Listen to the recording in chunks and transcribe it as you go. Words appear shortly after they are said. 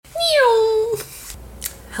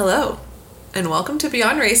Hello, and welcome to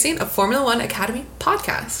Beyond Racing, a Formula One Academy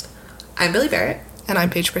podcast. I'm Billy Barrett. And I'm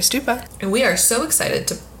Paige Prestupa. And we are so excited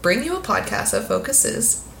to bring you a podcast that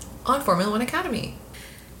focuses on Formula One Academy.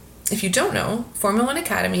 If you don't know, Formula One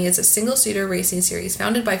Academy is a single-seater racing series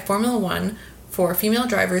founded by Formula One for female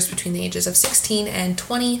drivers between the ages of 16 and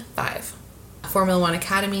 25. Formula One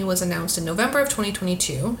Academy was announced in November of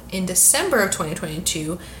 2022. In December of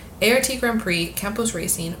 2022, ART Grand Prix, Campos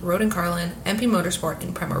Racing, Roden Carlin, MP Motorsport,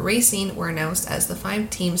 and Prema Racing were announced as the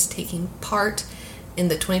 5 teams taking part in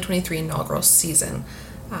the 2023 inaugural season.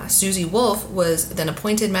 Susie Wolff was then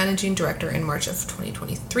appointed managing director in March of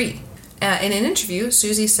 2023. In an interview,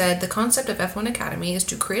 Susie said the concept of F1 Academy is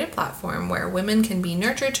to create a platform where women can be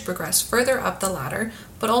nurtured to progress further up the ladder,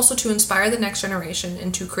 but also to inspire the next generation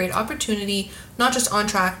and to create opportunity not just on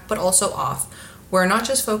track, but also off. We're not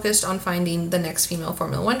just focused on finding the next female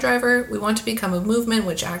Formula One driver. We want to become a movement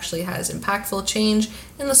which actually has impactful change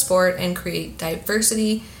in the sport and create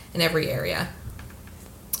diversity in every area.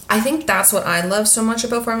 I think that's what I love so much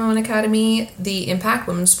about Formula One Academy. The impact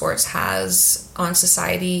women's sports has on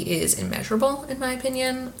society is immeasurable, in my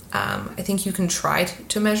opinion. I think you can try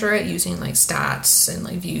to measure it using like stats and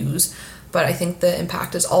like views, but I think the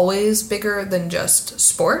impact is always bigger than just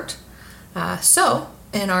sport. So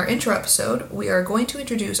in our intro episode, we are going to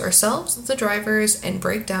introduce ourselves, the drivers, and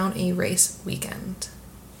break down a race weekend.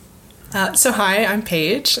 So hi, I'm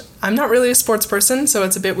Paige. I'm not really a sports person, so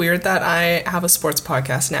it's a bit weird that I have a sports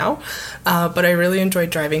podcast now, but I really enjoy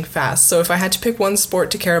driving fast. So if I had to pick one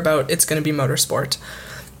sport to care about, it's going to be motorsport.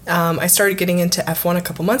 I started getting into F1 a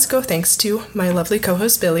couple months ago thanks to my lovely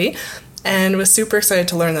co-host Billy, and was super excited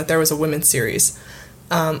to learn that there was a women's series.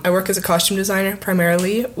 I work as a costume designer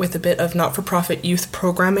primarily, with a bit of not-for-profit youth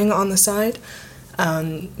programming on the side.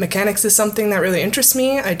 Mechanics is something that really interests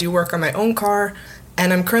me. I do work on my own car,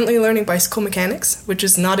 and I'm currently learning bicycle mechanics, which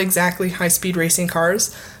is not exactly high-speed racing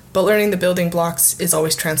cars, but learning the building blocks is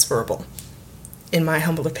always transferable, in my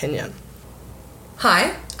humble opinion.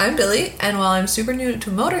 Hi, I'm Billy, and while I'm super new to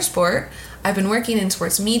motorsport, I've been working in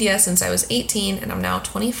sports media since I was 18, and I'm now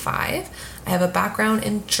 25. I have a background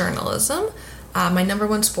in journalism. My number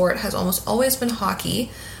one sport has almost always been hockey,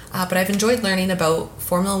 but I've enjoyed learning about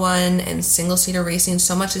Formula One and single-seater racing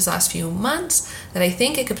so much these last few months that I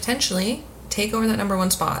think it could potentially take over that number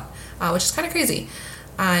one spot, which is kind of crazy.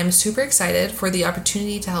 I'm super excited for the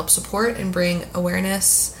opportunity to help support and bring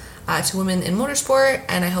awareness to women in motorsport,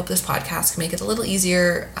 and I hope this podcast can make it a little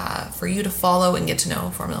easier for you to follow and get to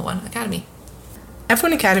know Formula One Academy.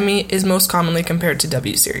 F1 Academy is most commonly compared to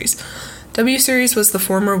W Series. W Series was the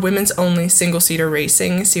former women's-only single-seater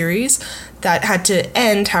racing series that had to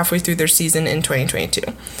end halfway through their season in 2022.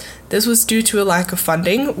 This was due to a lack of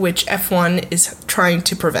funding, which F1 is trying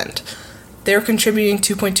to prevent. They're contributing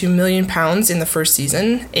 £2.2 million in the first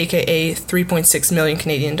season, aka 3.6 million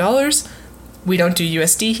Canadian dollars. We don't do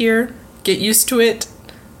USD here. Get used to it.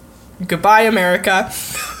 Goodbye, America.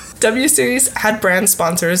 W Series had brand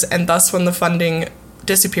sponsors, and thus when the funding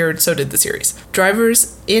disappeared, so did the series.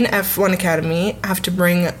 Drivers in F1 Academy have to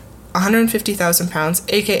bring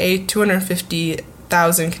 £150,000, aka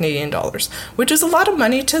 250,000 Canadian dollars, which is a lot of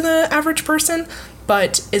money to the average person,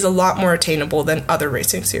 but is a lot more attainable than other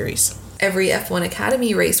racing series. Every F1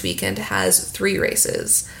 Academy race weekend has 3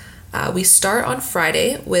 races. We start on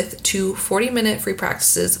Friday with 2 40-minute free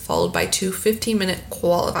practices, followed by 2 15-minute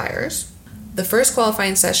qualifiers. The first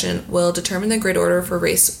qualifying session will determine the grid order for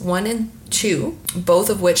race 1 and 2, both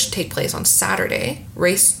of which take place on Saturday.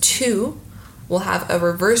 Race 2 will have a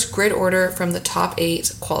reverse grid order from the top 8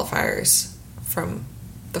 qualifiers from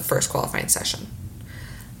the first qualifying session.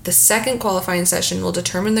 The second qualifying session will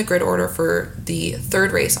determine the grid order for the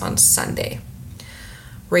third race on Sunday.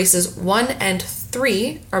 Races 1 and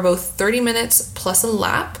 3 are both 30 minutes plus a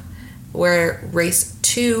lap, where race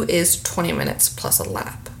 2 is 20 minutes plus a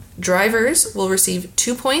lap. Drivers will receive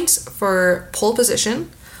 2 points for pole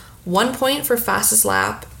position, 1 point for fastest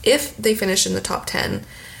lap if they finish in the top 10.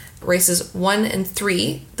 Races 1 and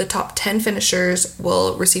 3, the top 10 finishers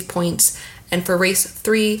will receive points, and for race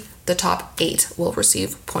 3, the top 8 will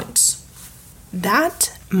receive points.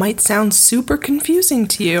 That might sound super confusing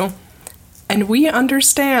to you, and we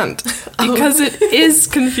understand, because it is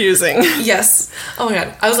confusing. Yes. Oh my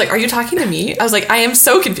god. I was like, are you talking to me? I was like, I am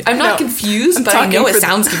so confused. I'm not confused, but I know it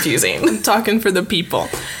sounds confusing. I'm talking for the people.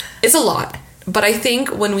 It's a lot, but I think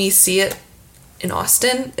when we see it in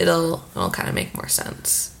Austin, it'll kind of make more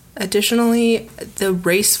sense. Additionally, the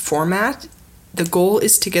race format, the goal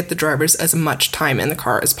is to get the drivers as much time in the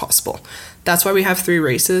car as possible. That's why we have 3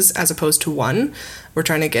 races as opposed to 1. We're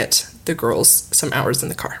trying to get the girls some hours in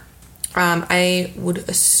the car. I would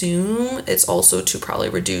assume it's also to probably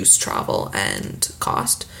reduce travel and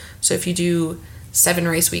cost. So if you do 7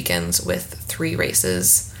 race weekends with 3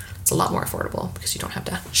 races, it's a lot more affordable because you don't have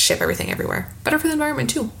to ship everything everywhere. Better for the environment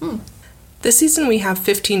too. This season we have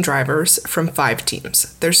 15 drivers from 5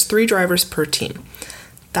 teams. There's 3 drivers per team.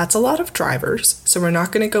 That's a lot of drivers, so we're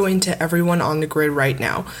not going to go into everyone on the grid right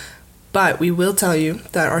now. But we will tell you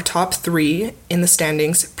that our top 3 in the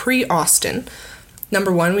standings pre-Austin,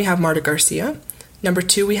 number 1 we have Marta Garcia, number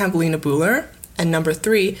 2 we have Lena Buller, and number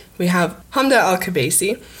 3 we have Hamda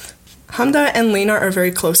Al-Khabaisi. Hamda and Lena are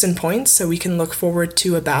very close in points, so we can look forward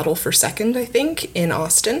to a battle for second, I think, in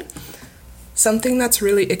Austin. Something that's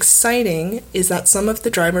really exciting is that some of the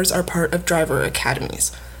drivers are part of driver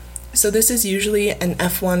academies. So this is usually an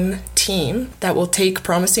F1 team that will take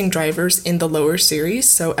promising drivers in the lower series,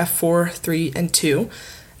 so F4, 3, and 2,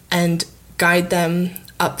 and guide them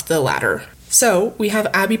up the ladder. So we have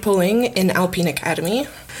Abby Pulling in Alpine Academy.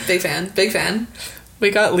 Big fan. We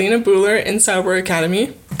got Lena Buller in Sauber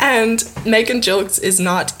Academy, and Megan Gilks is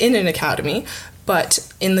not in an academy,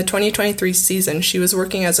 but in the 2023 season, she was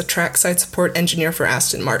working as a trackside support engineer for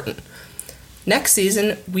Aston Martin. Next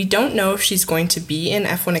season, we don't know if she's going to be in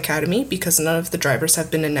F1 Academy because none of the drivers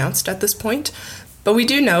have been announced at this point. But we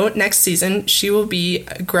do know next season she will be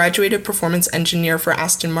a graduated performance engineer for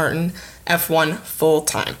Aston Martin F1 full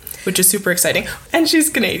time, which is super exciting. And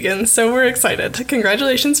she's Canadian, so we're excited.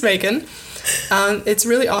 Congratulations, Megan. It's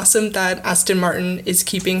really awesome that Aston Martin is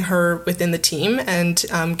keeping her within the team and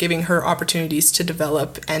giving her opportunities to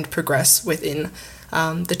develop and progress within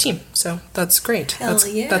the team. So that's great. That's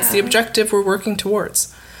the objective we're working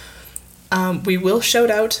towards. We will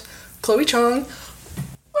shout out Chloe Chong.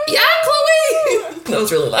 Yeah, Chloe! That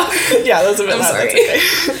was really loud. Yeah, that was a bit I'm loud. sorry.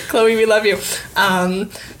 That's okay. Chloe, we love you.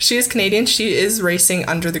 She is Canadian. She is racing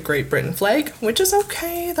under the Great Britain flag, which is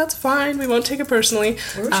okay. That's fine. We won't take it personally.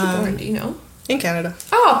 Where was she born? Do you know? In Canada.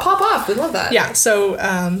 Oh, pop off. We love that. Yeah,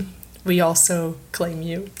 so we also claim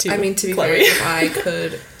you too. I mean, to be Chloe. fair, if I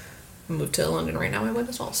could move to London right now, I would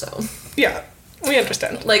as well. So, Yeah, we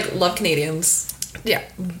understand. like, love Canadians. Yeah.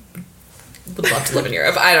 Would love to live in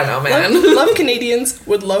Europe. I don't know, man. Love Canadians,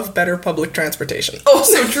 would love better public transportation. Oh,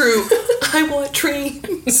 so true. I want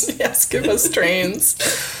trains. Yes, give us trains.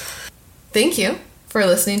 Thank you for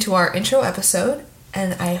listening to our intro episode,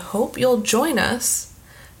 and I hope you'll join us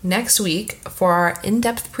next week for our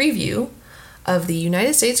in-depth preview of the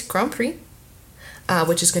United States Grand Prix,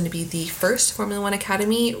 which is going to be the first Formula One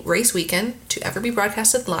Academy race weekend to ever be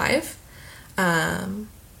broadcasted live.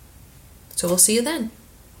 So we'll see you then.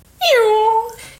 Ew.